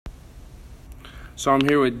So I'm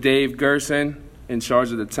here with Dave Gerson, in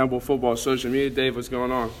charge of the Temple Football social media. Dave, what's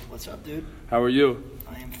going on? What's up, dude? How are you?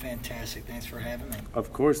 I am fantastic. Thanks for having me.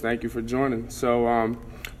 Of course, thank you for joining. So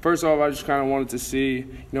first off, I just kind of wanted to see,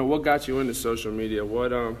 what got you into social media?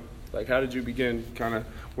 What, how did you begin kind of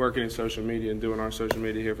working in social media and doing our social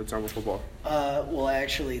media here for Temple Football? Well,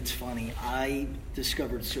 actually, it's funny. I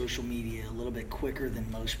discovered social media a little bit quicker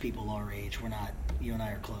than most people our age. You and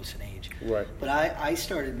I are close in age. Right. But I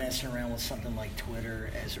started messing around with something like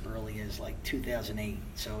Twitter as early as like 2008.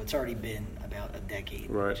 So it's already been about a decade,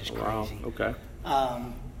 Right. which is Wow. crazy. Okay.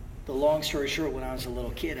 The long story short, when I was a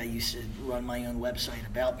little kid, I used to run my own website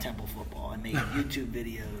about Temple football. I made YouTube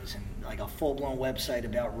videos and like a full-blown website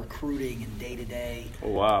about recruiting and day-to-day Oh,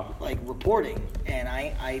 wow. reporting. And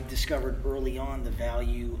I discovered early on the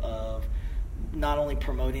value of not only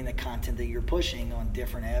promoting the content that you're pushing on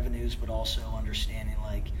different avenues, but also understanding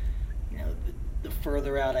the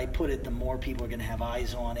further out I put it, the more people are going to have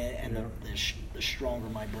eyes on it, and the stronger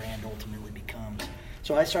my brand ultimately becomes.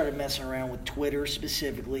 So I started messing around with Twitter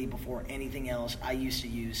specifically before anything else. I used to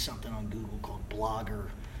use something on Google called Blogger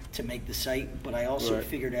to make the site, but I also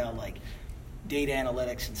figured out data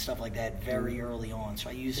analytics and stuff like that very early on. So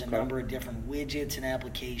I used a number of different widgets and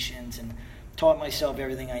applications and taught myself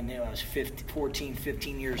everything I knew. I was 14,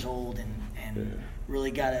 15 years old and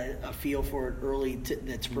really got a feel for it early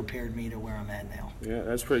that's prepared me to where I'm at now. Yeah,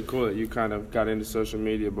 that's pretty cool that you kind of got into social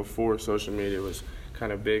media before social media was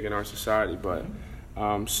kind of big in our society. But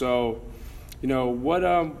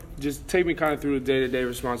just take me kind of through the day-to-day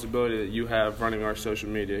responsibility that you have running our social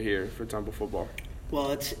media here for Temple Football.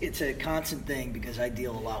 Well, it's a constant thing because I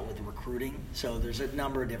deal a lot with recruiting. So there's a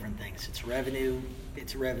number of different things. It's revenue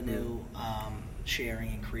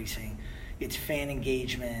sharing, increasing. It's fan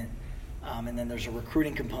engagement. And then there's a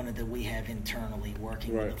recruiting component that we have internally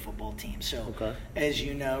working with the football team. So as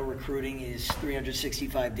you know, recruiting is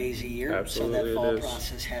 365 days a year. Absolutely, so that fall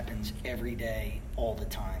process happens every day, all the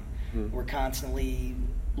time. We're constantly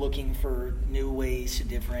looking for new ways to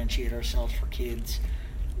differentiate ourselves for kids,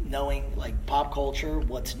 knowing pop culture,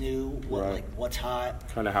 what's new, what's hot.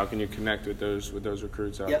 Kind of how can you connect with those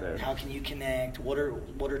recruits out there? How can you connect? What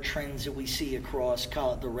are trends that we see across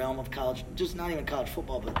the realm of college, just not even college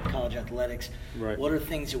football, but college athletics? Right. What are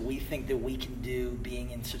things that we think that we can do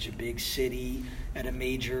being in such a big city at a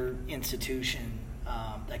major institution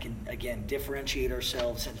that can, again, differentiate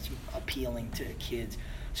ourselves and it's appealing to kids?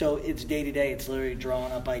 So it's day to day. It's literally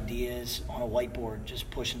drawing up ideas on a whiteboard, just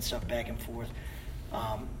pushing stuff back and forth.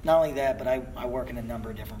 Not only that, but I work in a number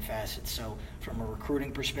of different facets. So from a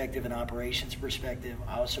recruiting perspective and operations perspective,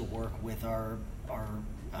 I also work with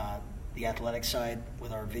the athletic side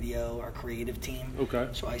with our video, our creative team. Okay.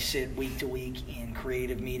 So I sit week to week in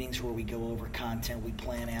creative meetings where we go over content. We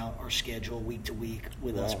plan out our schedule week to week.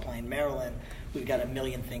 With us playing Maryland, we've got a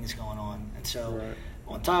million things going on. And so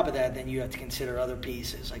on top of that, then you have to consider other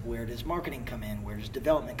pieces, like where does marketing come in? Where does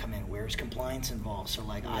development come in? Where is compliance involved? So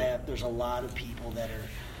there's a lot of people that are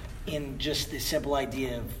in just the simple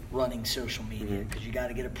idea of running social media because you got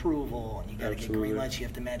to get approval and you got to get green lights. You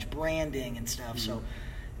have to match branding and stuff. So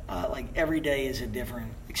every day is a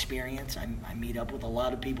different experience. I meet up with a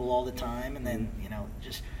lot of people all the time, and then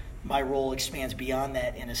just my role expands beyond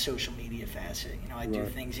that in a social media facet. I do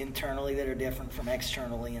things internally that are different from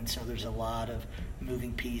externally, and so there's a lot of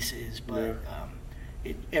moving pieces. But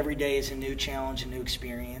every day is a new challenge, a new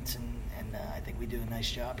experience, and I think we do a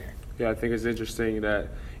nice job here. Yeah, I think it's interesting that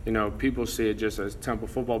people see it just as Temple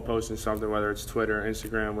Football posting something, whether it's Twitter,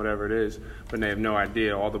 Instagram, whatever it is, but they have no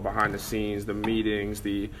idea all the behind the scenes, the meetings,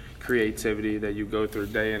 the creativity that you go through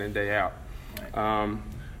day in and day out. Right.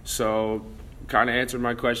 So kind of answered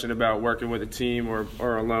my question about working with a team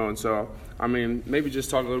or alone. So, maybe just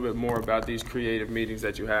talk a little bit more about these creative meetings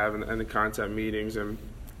that you have and the content meetings and,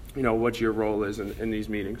 what your role is in these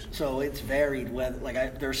meetings. So it's varied.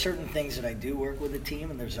 There are certain things that I do work with a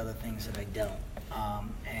team and there's other things that I don't.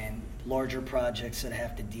 And larger projects that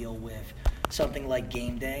have to deal with something like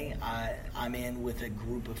game day, I'm in with a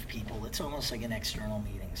group of people. It's almost like an external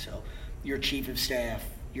meeting. So your chief of staff,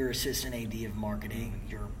 your assistant AD of marketing,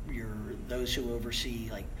 your those who oversee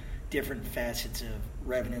different facets of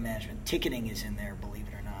revenue management. Ticketing is in there, believe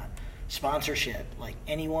it or not. Sponsorship,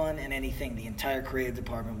 anyone and anything, the entire creative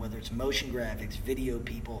department, whether it's motion graphics, video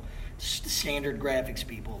people, standard graphics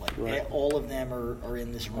people, all of them are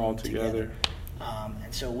in this room all together.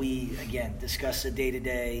 And so we, again, discuss the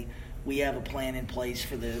day-to-day. We have a plan in place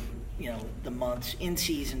for the months in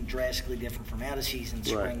season, drastically different from out of season,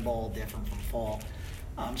 spring ball different from fall.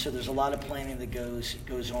 So there's a lot of planning that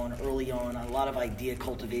goes on early on. A lot of idea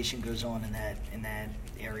cultivation goes on in that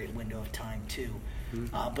area window of time too.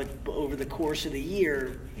 But over the course of the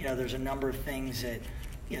year, there's a number of things that,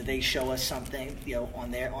 they show us something,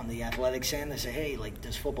 on the athletics end. They say, hey, like,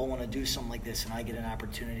 does football want to do something like this? And I get an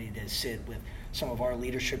opportunity to sit with some of our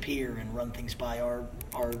leadership here and run things by our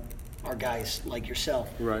guys like yourself,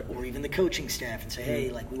 right, or even the coaching staff, and say, hey,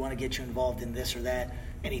 like, we want to get you involved in this or that.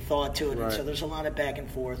 Any thought to it? Right. And so there's a lot of back and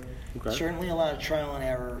forth. Okay. Certainly a lot of trial and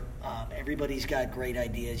error. Everybody's got great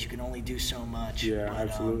ideas. You can only do so much. Yeah,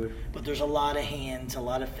 absolutely. But there's a lot of hands, a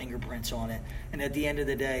lot of fingerprints on it. And at the end of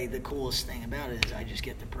the day, the coolest thing about it is I just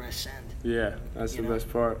get to press send. Yeah, that's the best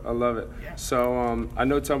part. I love it. Yeah. So I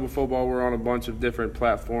know Temple Football, we're on a bunch of different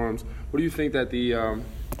platforms. What do you think that the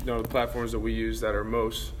platforms that we use that are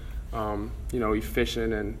most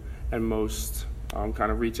efficient and most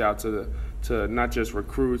kind of reach out to not just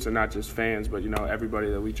recruits and not just fans, but everybody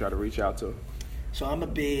that we try to reach out to? So I'm a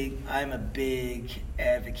big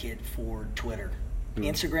advocate for Twitter.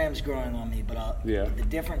 Instagram's growing on me, but the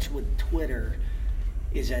difference with Twitter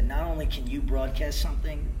is that not only can you broadcast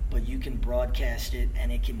something, but you can broadcast it,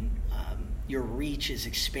 and it can your reach is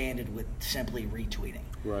expanded with simply retweeting.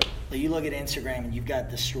 Right. So you look at Instagram and you've got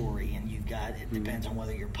the story, and you've got, it depends on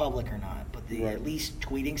whether you're public or not, but at least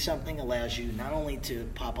tweeting something allows you not only to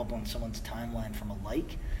pop up on someone's timeline from a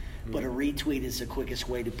like, but a retweet is the quickest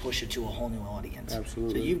way to push it to a whole new audience.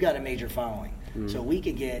 Absolutely. So you've got a major following. So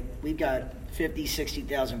we've got 50,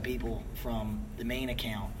 60,000 people from the main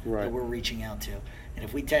account that we're reaching out to. And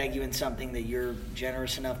if we tag you in something that you're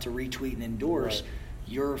generous enough to retweet and endorse,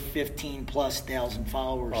 your 15,000+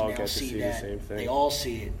 followers now see that. The same thing. They all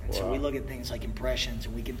see it. And so we look at things like impressions,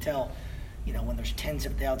 and we can tell, when there's tens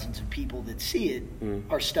of thousands of people that see it,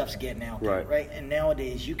 our stuff's getting out there, right? And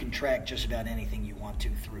nowadays, you can track just about anything you want to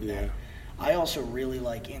through that. I also really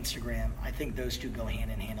like Instagram. I think those two go hand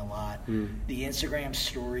in hand a lot. The Instagram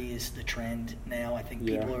story is the trend now. I think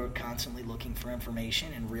people are constantly looking for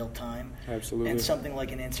information in real time. Absolutely. And something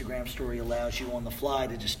like an Instagram story allows you on the fly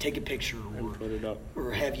to just take a picture and put it up,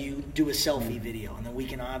 or have you do a selfie video, and then we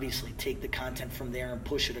can obviously take the content from there and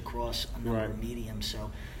push it across a number of mediums. So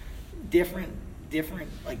different,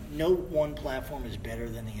 like, no one platform is better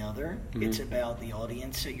than the other. It's about the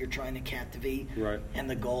audience that you're trying to captivate and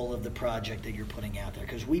the goal of the project that you're putting out there,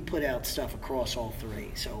 because we put out stuff across all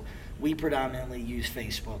three. So we predominantly use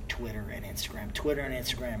Facebook, Twitter, and Instagram. Twitter and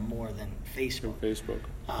Instagram more than Facebook.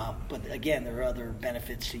 But again, there are other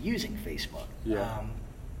benefits to using Facebook.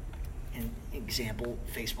 An example,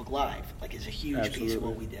 Facebook Live, like, is a huge piece of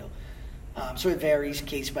what we do. So it varies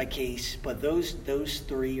case by case, but those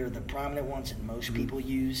three are the prominent ones that most people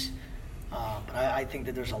use. But I think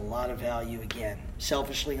that there's a lot of value, again,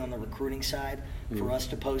 selfishly on the recruiting side, for us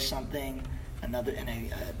to post something,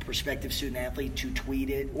 a prospective student athlete to tweet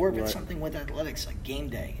it, or if it's something with athletics, like game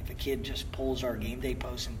day. If a kid just pulls our game day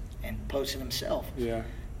post and posts it himself,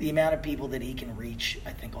 the amount of people that he can reach,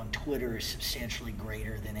 I think, on Twitter is substantially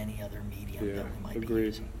greater than any other medium that we might be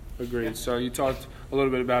using. Agreed. Yeah. So you talked a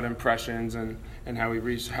little bit about impressions and how we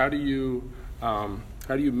reach. How do you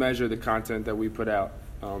measure the content that we put out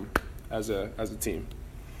as a team?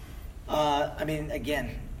 I mean,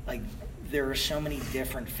 again, like, there are so many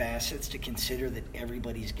different facets to consider that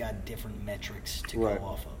everybody's got different metrics to go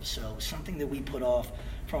off of. So something that we put off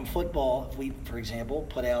from football, if we, for example,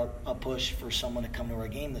 put out a push for someone to come to our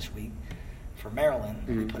game this week, for Maryland,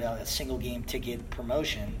 we put out a single game ticket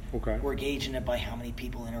promotion. We're gauging it by how many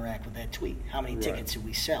people interact with that tweet. How many tickets do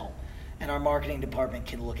we sell? And our marketing department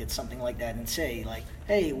can look at something like that and say, like,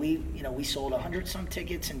 hey, we sold 100-some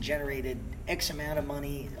tickets and generated X amount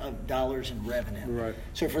of dollars in revenue.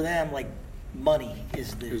 So for them, like, money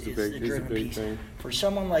is the driven piece. Thing. For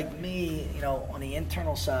someone like me, on the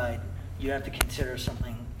internal side, you have to consider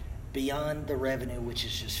something beyond the revenue, which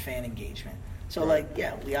is just fan engagement. So,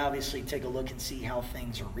 we obviously take a look and see how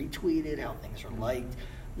things are retweeted, how things are liked,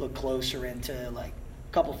 look closer into, like,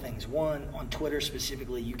 a couple things. One, on Twitter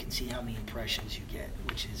specifically, you can see how many impressions you get,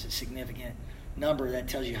 which is a significant number that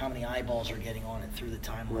tells you how many eyeballs are getting on it through the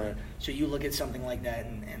timeline. So you look at something like that,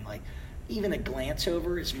 and like, even a glance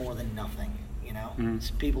over is more than nothing,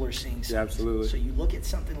 So people are seeing something. Absolutely. So you look at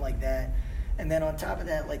something like that, and then on top of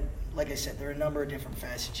that, like I said, there are a number of different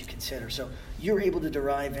facets you consider. So you're able to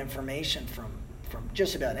derive information from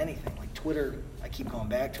just about anything. Like Twitter, I keep going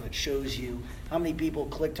back to it, shows you how many people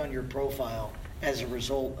clicked on your profile as a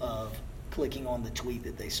result of clicking on the tweet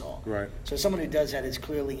that they saw. So someone who does that is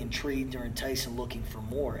clearly intrigued or enticed and looking for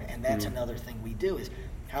more. And that's another thing we do, is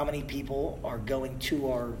how many people are going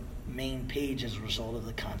to our main page as a result of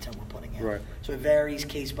the content we're putting out. So it varies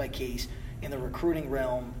case by case. In the recruiting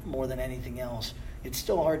realm, more than anything else, it's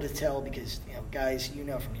still hard to tell because, guys,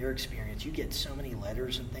 from your experience, you get so many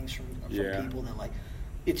letters and things from people that, like,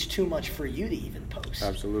 it's too much for you to even post.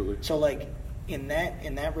 Absolutely. So, like, in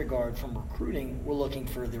that regard, from recruiting, we're looking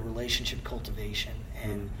for the relationship cultivation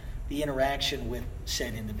and the interaction with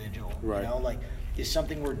said individual. Right. Like, is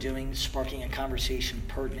something we're doing sparking a conversation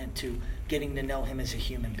pertinent to getting to know him as a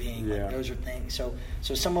human being? Yeah. Like, those are things. So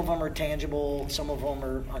some of them are tangible, some of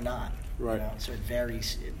them are not. Right. So it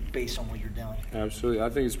varies based on what you're doing. Absolutely. I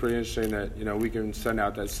think it's pretty interesting that, we can send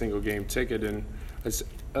out that single game ticket and let's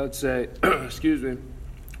say, excuse me,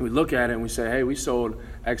 we look at it and we say, hey, we sold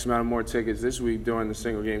X amount of more tickets this week during the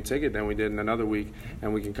single game ticket than we did in another week,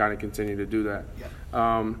 and we can kind of continue to do that.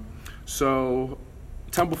 Yeah. So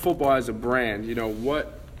Temple football as a brand,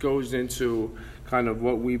 what goes into kind of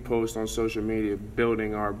what we post on social media,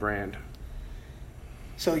 building our brand?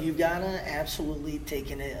 So you've got to absolutely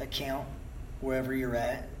take into account wherever you're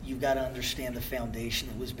at. You've got to understand the foundation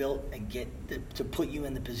that was built and get to put you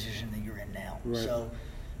in the position that you're in now. Right. So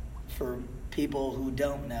for people who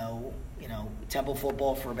don't know, Temple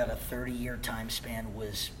football for about a 30-year time span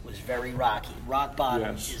was very rocky. Rock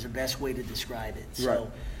bottom is the best way to describe it.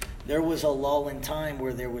 So there was a lull in time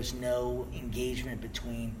where there was no engagement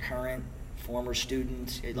between current, former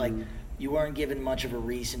students. Like, you weren't given much of a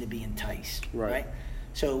reason to be enticed, right?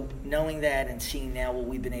 So knowing that and seeing now what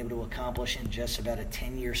we've been able to accomplish in just about a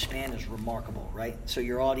 10-year span is remarkable, right? So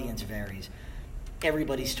your audience varies.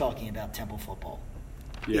 Everybody's talking about Temple football.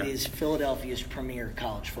 Yeah. It is Philadelphia's premier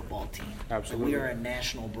college football team. Absolutely. We are a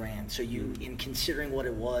national brand. So in considering what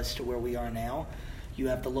it was to where we are now, you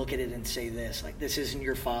have to look at it and say this, like, this isn't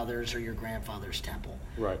your father's or your grandfather's Temple.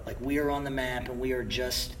 Right. Like, we are on the map, and we are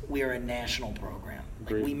a national program.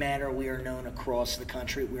 Like, we matter. We are known across the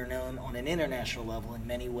country. We are known on an international level in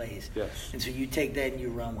many ways. Yes. And so you take that and you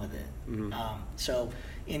run with it. So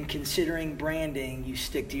in considering branding, you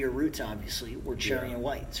stick to your roots, obviously. We're cherry and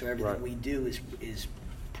white. So everything we do is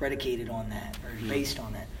predicated on that or based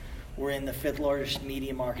on that. We're in the 5th largest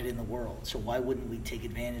media market in the world. So why wouldn't we take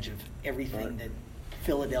advantage of everything that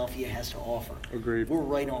Philadelphia has to offer? Agreed. We're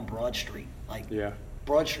right on Broad Street.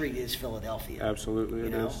 Broad Street is Philadelphia. Absolutely,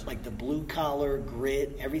 it is. Like the blue collar,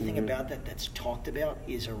 grit, everything about that's talked about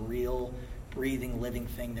is a real, breathing, living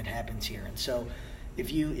thing that happens here. And so,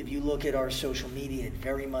 if you look at our social media, it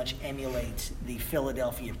very much emulates the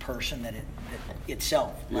Philadelphia person that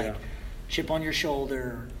itself. Like, chip on your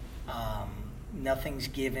shoulder, nothing's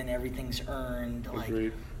given, everything's earned.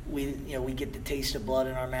 Agreed. Like, we get the taste of blood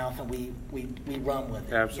in our mouth and we run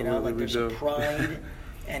with it. Absolutely, like there's a pride.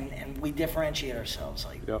 And we differentiate ourselves.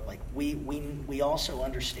 Like we also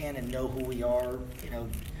understand and know who we are,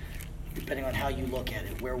 depending on how you look at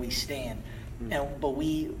it, where we stand. But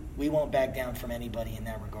we won't back down from anybody in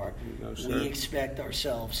that regard. No, sir. We expect to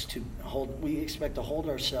hold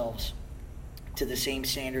ourselves to the same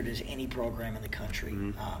standard as any program in the country.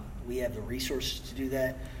 We have the resources to do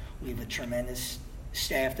that. We have a tremendous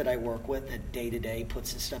staff that I work with that day to day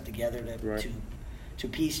puts this stuff together to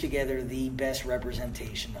piece together the best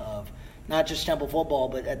representation of not just Temple football,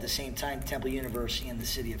 but at the same time Temple University and the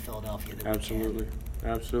city of Philadelphia. Absolutely.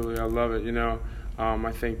 I love it.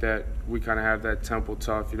 I think that we kind of have that Temple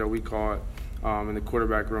tough. We call it in the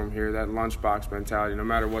quarterback room here, that lunchbox mentality. No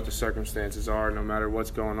matter what the circumstances are, no matter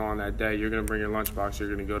what's going on that day, you're going to bring your lunchbox, you're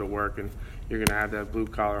going to go to work, and you're going to have that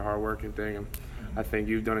blue-collar, hard-working thing. And I think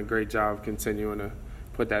you've done a great job of continuing to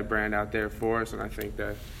put that brand out there for us, and I think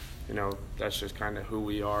that that's just kind of who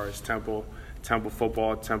we are as Temple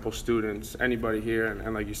football, Temple students, anybody here,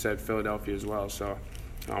 and like you said, Philadelphia as well. So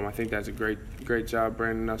I think that's a great job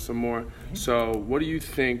branding us some more. So what do you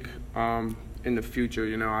think in the future?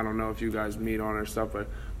 I don't know if you guys meet on or stuff, but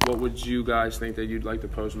what would you guys think that you'd like to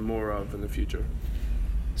post more of in the future?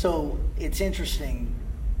 So it's interesting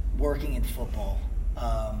working in football.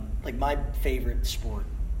 Like, my favorite sport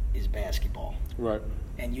is basketball. Right.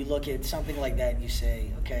 And you look at something like that and you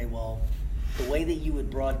say, okay, well, the way that you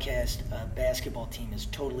would broadcast a basketball team is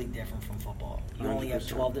totally different from football. You 100%. Only have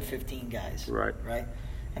 12 to 15 guys. Right.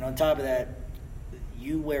 And on top of that,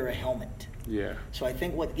 you wear a helmet. Yeah. So I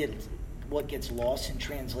think what gets lost in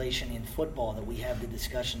translation in football that we have the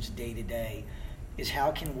discussions day to day is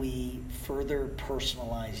how can we further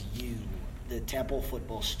personalize you, the Temple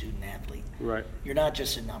football student athlete. Right. You're not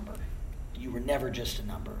just a number. You were never just a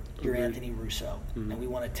number. You're Agreed. Anthony Russo, and we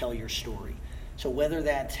want to tell your story. So whether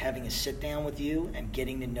that's having a sit down with you and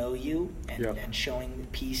getting to know you and showing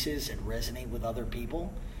pieces that resonate with other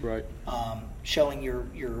people, right? Showing your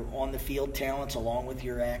on the field talents along with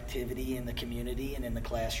your activity in the community and in the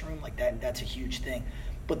classroom, like that's a huge thing.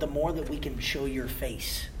 But the more that we can show your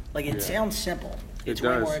face Like, it sounds simple. It's it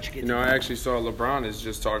way does. more intricate. You know, I actually saw LeBron is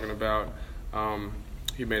just talking about,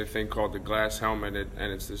 he made a thing called the glass helmet,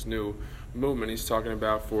 and it's this new movement he's talking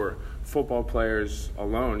about for football players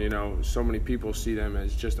alone. You know, so many people see them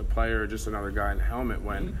as just a player, just another guy in a helmet,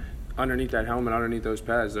 when underneath that helmet, underneath those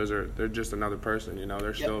pads, they're just another person. You know,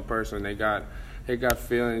 they're still a person. They got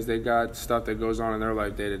feelings, they got stuff that goes on in their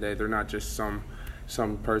life day to day. They're not just some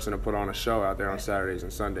person to put on a show out there on Saturdays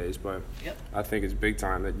and Sundays. But I think it's big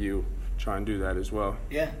time that you try and do that as well.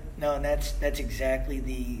 Yeah, no, and that's exactly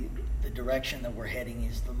the direction that we're heading.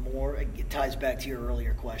 Is the more it ties back to your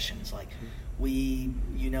earlier questions. Like, we,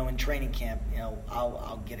 you know, in training camp, you know,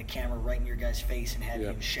 I'll get a camera right in your guys' face and have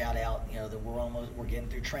you shout out, you know, that we're getting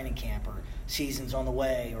through training camp, or season's on the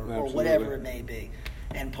way, or whatever it may be.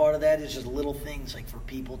 And part of that is just little things, like for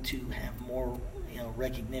people to have more, you know,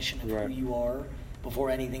 recognition of who you are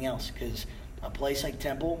before anything else. Because a place like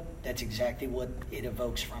Temple, that's exactly what it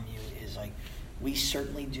evokes from you. Is like, we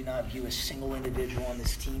certainly do not view a single individual on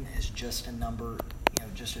this team as just a number, you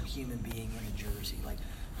know, just a human being in a jersey. Like,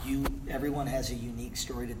 everyone has a unique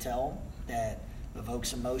story to tell that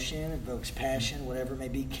evokes emotion, evokes passion, whatever it may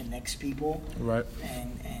be, connects people,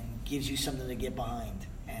 and gives you something to get behind.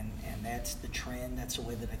 And that's the trend. That's the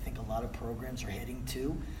way that I think a lot of programs are heading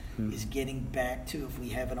to, is getting back to, if we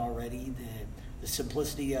haven't already, the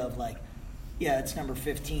simplicity of, like, yeah, it's number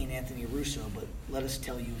 15, Anthony Russo, but let us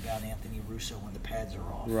tell you about Anthony Russo when the pads are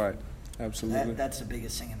off. Right, absolutely. So that's the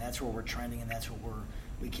biggest thing, and that's where we're trending, and that's what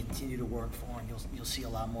we continue to work for, and you'll see a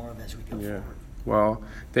lot more of as we go forward. Well,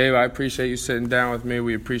 Dave, I appreciate you sitting down with me.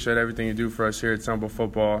 We appreciate everything you do for us here at Temple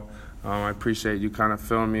Football. I appreciate you kind of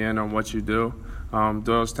filling me in on what you do.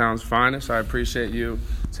 Doylestown's finest. I appreciate you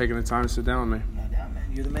taking the time to sit down with me. No doubt, man.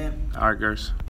 You're the man. All right, Gers.